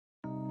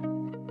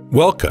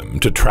Welcome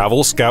to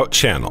TravelScout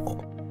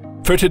channel.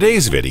 For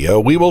today's video,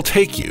 we will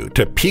take you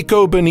to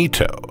Pico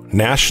Bonito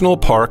National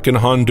Park in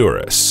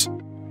Honduras.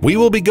 We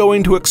will be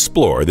going to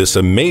explore this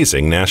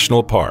amazing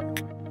national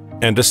park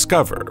and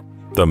discover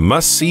the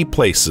must-see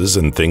places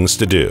and things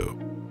to do.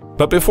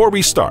 But before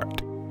we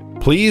start,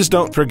 please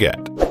don't forget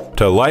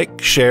to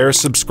like, share,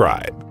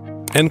 subscribe,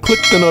 and click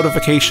the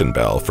notification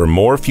bell for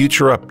more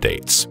future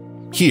updates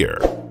here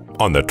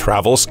on the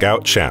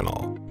TravelScout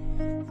channel.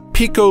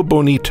 Pico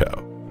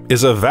Bonito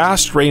is a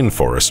vast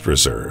rainforest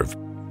reserve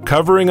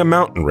covering a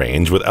mountain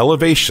range with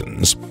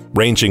elevations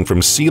ranging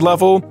from sea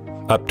level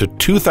up to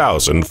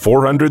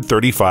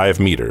 2,435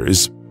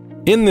 meters.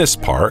 In this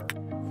park,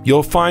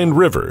 you'll find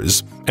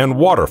rivers and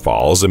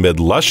waterfalls amid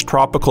lush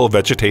tropical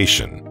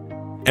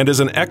vegetation and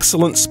is an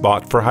excellent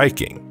spot for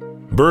hiking,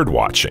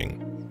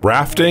 birdwatching,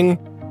 rafting,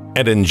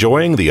 and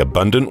enjoying the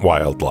abundant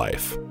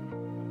wildlife.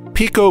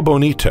 Pico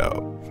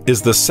Bonito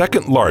is the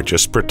second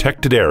largest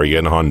protected area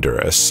in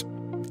Honduras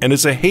and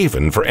is a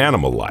haven for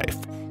animal life,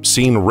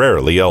 seen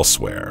rarely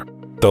elsewhere.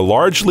 The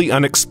largely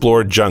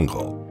unexplored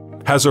jungle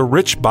has a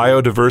rich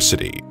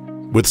biodiversity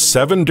with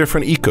 7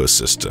 different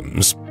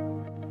ecosystems,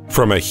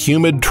 from a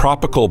humid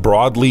tropical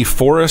broadleaf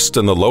forest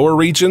in the lower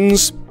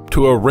regions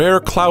to a rare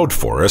cloud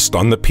forest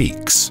on the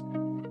peaks.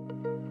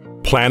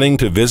 Planning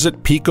to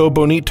visit Pico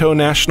Bonito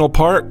National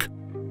Park?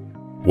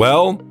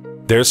 Well,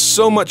 there's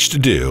so much to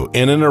do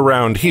in and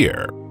around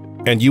here,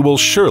 and you will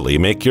surely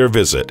make your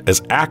visit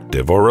as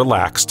active or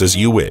relaxed as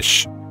you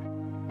wish.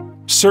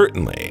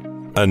 Certainly,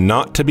 a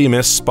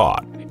not-to-be-missed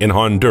spot in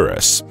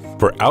Honduras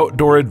for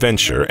outdoor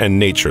adventure and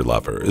nature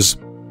lovers.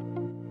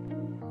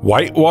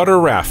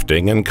 Whitewater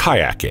rafting and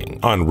kayaking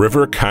on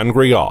River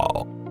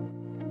Cangrejal.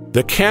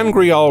 The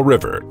Cangrejal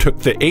River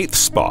took the 8th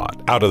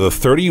spot out of the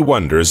 30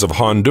 wonders of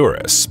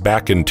Honduras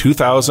back in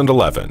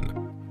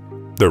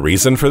 2011. The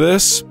reason for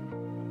this?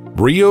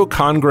 Rio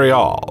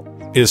Cangrejal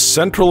is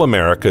Central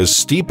America's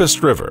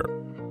steepest river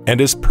and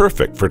is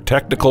perfect for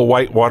technical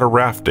whitewater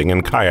rafting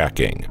and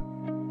kayaking.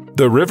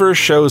 The river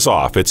shows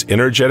off its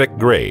energetic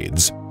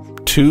grades,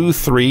 2,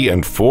 3,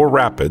 and 4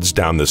 rapids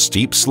down the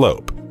steep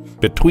slope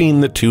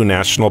between the 2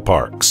 national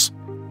parks.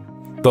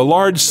 The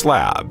large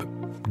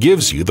slab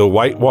gives you the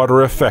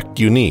whitewater effect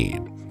you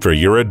need for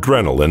your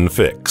adrenaline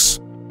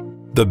fix.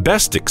 The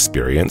best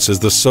experience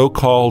is the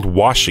so-called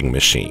washing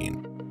machine,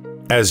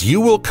 as you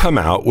will come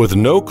out with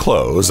no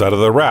clothes out of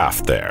the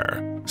raft there,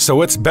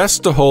 so it's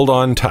best to hold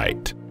on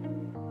tight.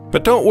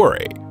 But don't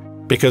worry,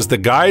 because the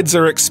guides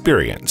are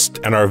experienced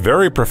and are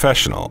very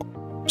professional,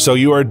 so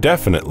you are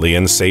definitely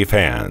in safe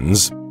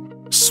hands.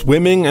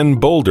 Swimming and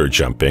boulder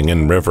jumping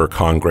in River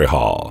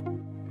Cangrejal.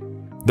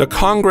 The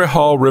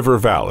Cangrejal River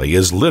Valley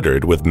is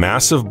littered with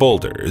massive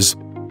boulders,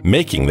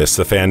 making this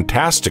a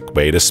fantastic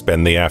way to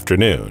spend the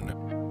afternoon,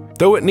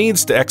 though it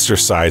needs to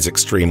exercise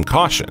extreme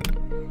caution.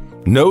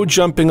 No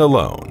jumping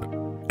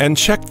alone, and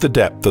check the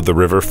depth of the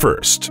river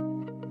first.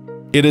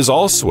 It is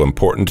also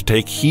important to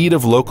take heed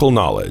of local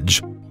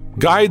knowledge.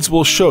 Guides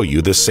will show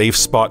you the safe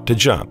spot to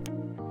jump,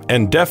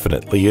 and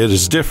definitely it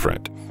is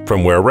different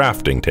from where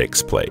rafting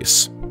takes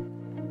place.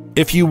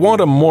 If you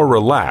want a more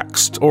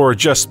relaxed or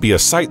just be a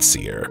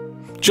sightseer,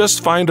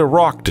 just find a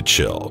rock to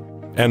chill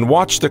and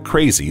watch the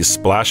crazies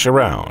splash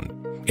around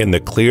in the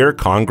clear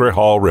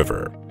Cangrejal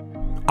River.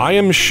 I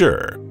am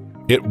sure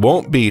it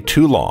won't be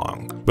too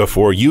long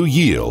before you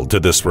yield to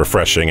this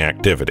refreshing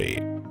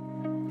activity.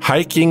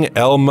 Hiking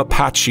El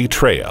Mapache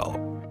Trail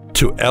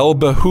to El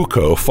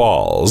Bejuco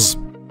Falls.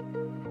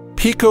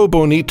 Pico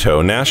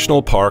Bonito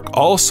National Park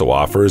also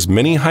offers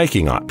many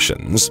hiking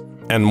options,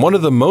 and one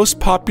of the most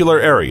popular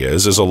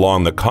areas is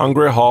along the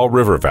Cangrejal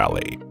River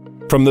Valley.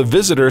 From the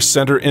Visitor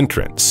Center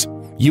entrance,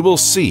 you will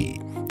see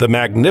the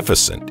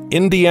magnificent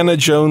Indiana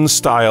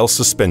Jones-style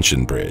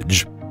suspension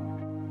bridge.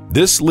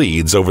 This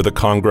leads over the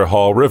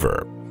Cangrejal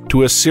River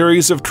to a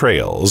series of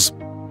trails.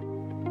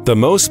 The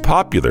most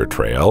popular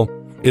trail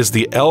is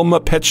the El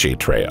Mapache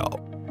Trail,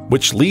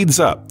 which leads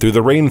up through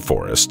the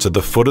rainforest to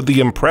the foot of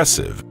the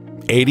impressive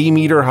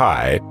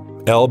 80-meter-high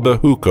El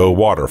Bejuco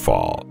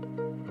waterfall.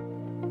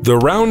 The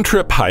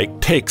round-trip hike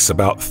takes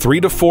about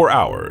 3 to 4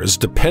 hours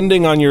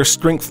depending on your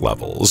strength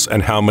levels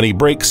and how many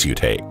breaks you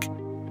take.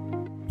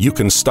 You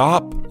can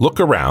stop,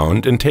 look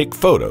around, and take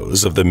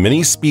photos of the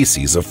many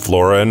species of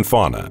flora and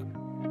fauna.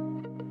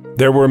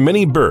 There were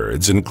many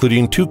birds,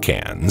 including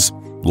toucans,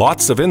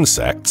 lots of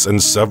insects,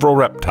 and several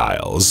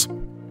reptiles.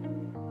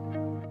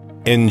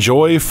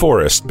 Enjoy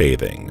forest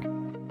bathing.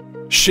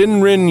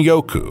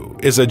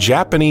 Shinrin-yoku is a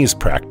Japanese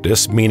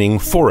practice meaning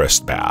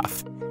forest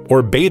bath,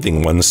 or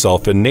bathing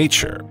oneself in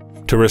nature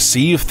to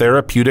receive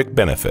therapeutic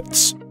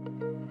benefits.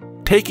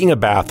 Taking a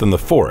bath in the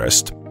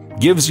forest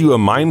gives you a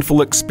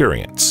mindful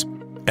experience,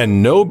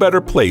 and no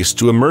better place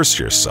to immerse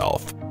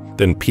yourself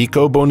than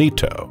Pico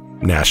Bonito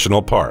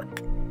National Park.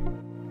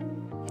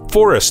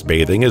 Forest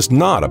bathing is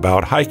not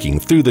about hiking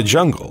through the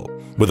jungle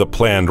with a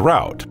planned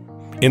route.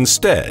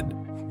 Instead,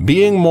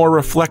 being more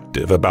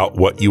reflective about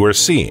what you are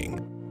seeing,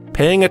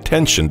 paying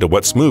attention to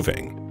what's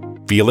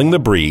moving, feeling the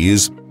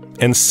breeze,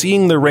 and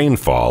seeing the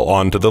rainfall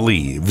onto the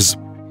leaves.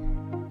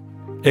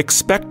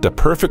 Expect a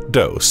perfect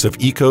dose of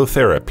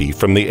ecotherapy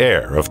from the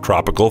air of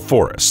tropical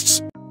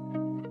forests.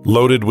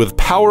 Loaded with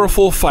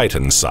powerful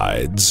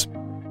phytoncides,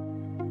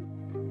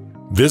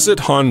 visit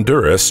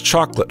Honduras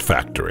Chocolate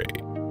Factory.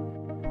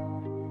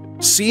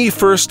 See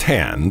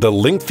firsthand the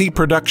lengthy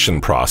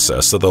production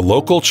process of the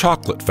local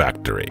chocolate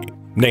factory,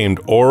 named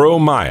Oro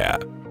Maya.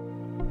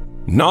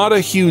 Not a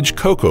huge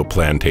cocoa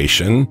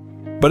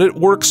plantation, but it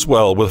works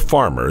well with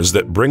farmers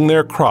that bring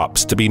their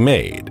crops to be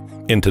made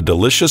into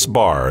delicious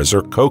bars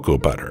or cocoa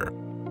butter.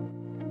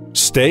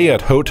 Stay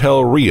at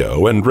Hotel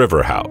Rio and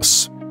River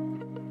House.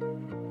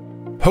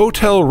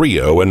 Hotel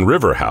Rio and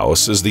River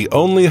House is the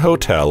only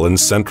hotel in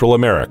Central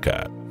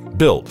America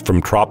built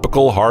from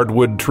tropical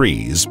hardwood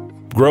trees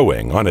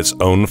growing on its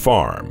own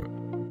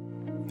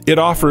farm. It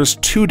offers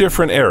 2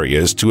 different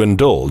areas to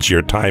indulge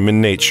your time in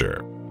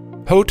nature.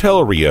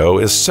 Hotel Rio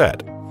is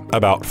set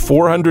about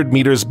 400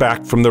 meters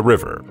back from the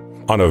river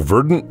on a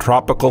verdant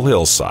tropical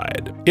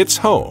hillside. It's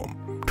home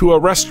to a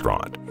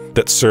restaurant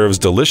that serves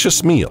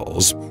delicious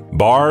meals,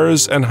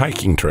 bars, and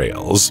hiking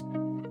trails.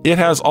 It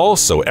has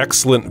also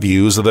excellent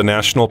views of the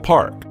national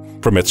park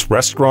from its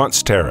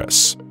restaurant's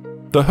terrace.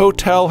 The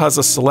hotel has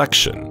a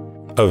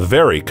selection of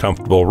very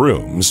comfortable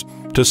rooms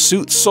to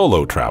suit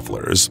solo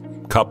travelers,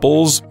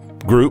 couples,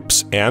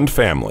 groups, and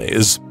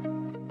families.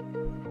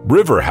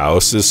 River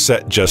House is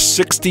set just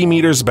 60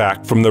 meters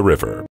back from the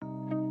river.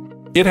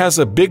 It has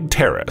a big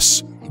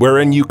terrace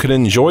wherein you can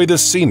enjoy the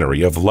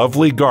scenery of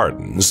lovely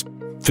gardens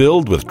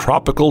filled with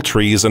tropical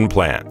trees and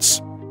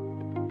plants.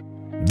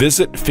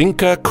 Visit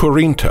Finca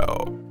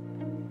Curinto.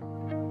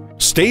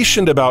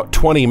 Stationed about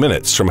 20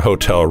 minutes from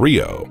Hotel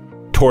Rio,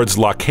 towards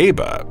La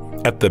Ceiba,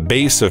 at the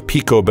base of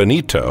Pico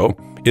Bonito,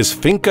 is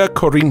Finca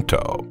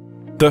Curinto.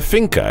 The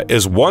finca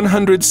is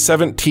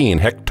 117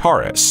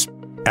 hectares,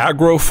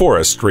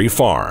 agroforestry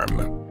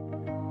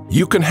farm.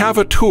 You can have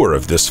a tour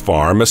of this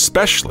farm,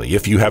 especially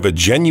if you have a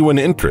genuine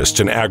interest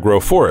in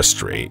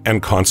agroforestry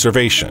and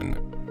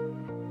conservation.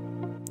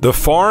 The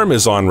farm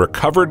is on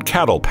recovered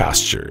cattle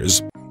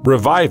pastures,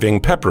 reviving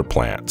pepper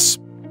plants,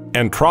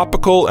 and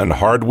tropical and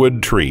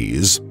hardwood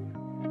trees.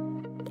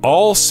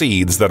 All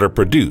seeds that are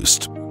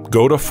produced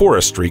go to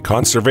forestry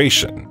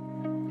conservation.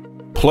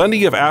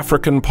 Plenty of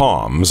African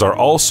palms are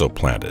also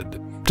planted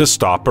to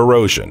stop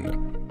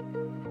erosion.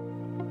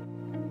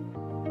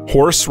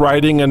 Horse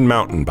riding and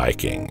mountain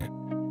biking.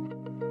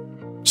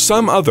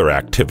 Some other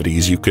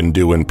activities you can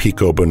do in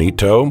Pico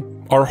Bonito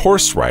are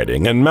horse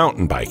riding and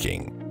mountain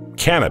biking,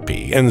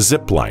 canopy and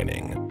zip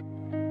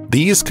lining.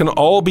 These can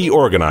all be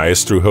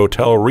organized through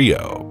Hotel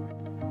Rio.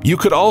 You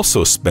could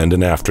also spend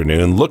an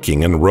afternoon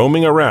looking and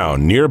roaming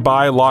around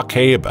nearby La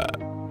Ceiba.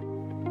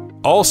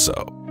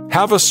 Also,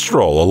 have a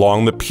stroll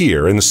along the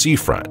pier and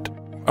seafront,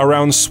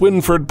 around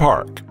Swinford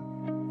Park,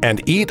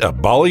 and eat a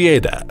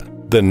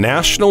baleada, the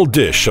national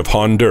dish of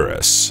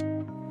Honduras.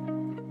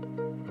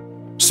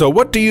 So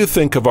what do you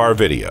think of our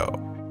video?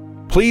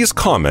 Please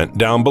comment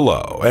down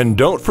below and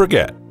don't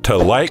forget to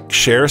like,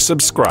 share,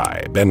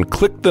 subscribe, and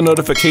click the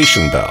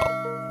notification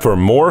bell for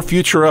more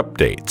future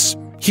updates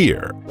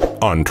here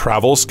on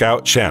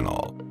TravelScout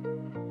channel.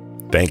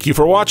 Thank you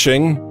for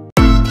watching.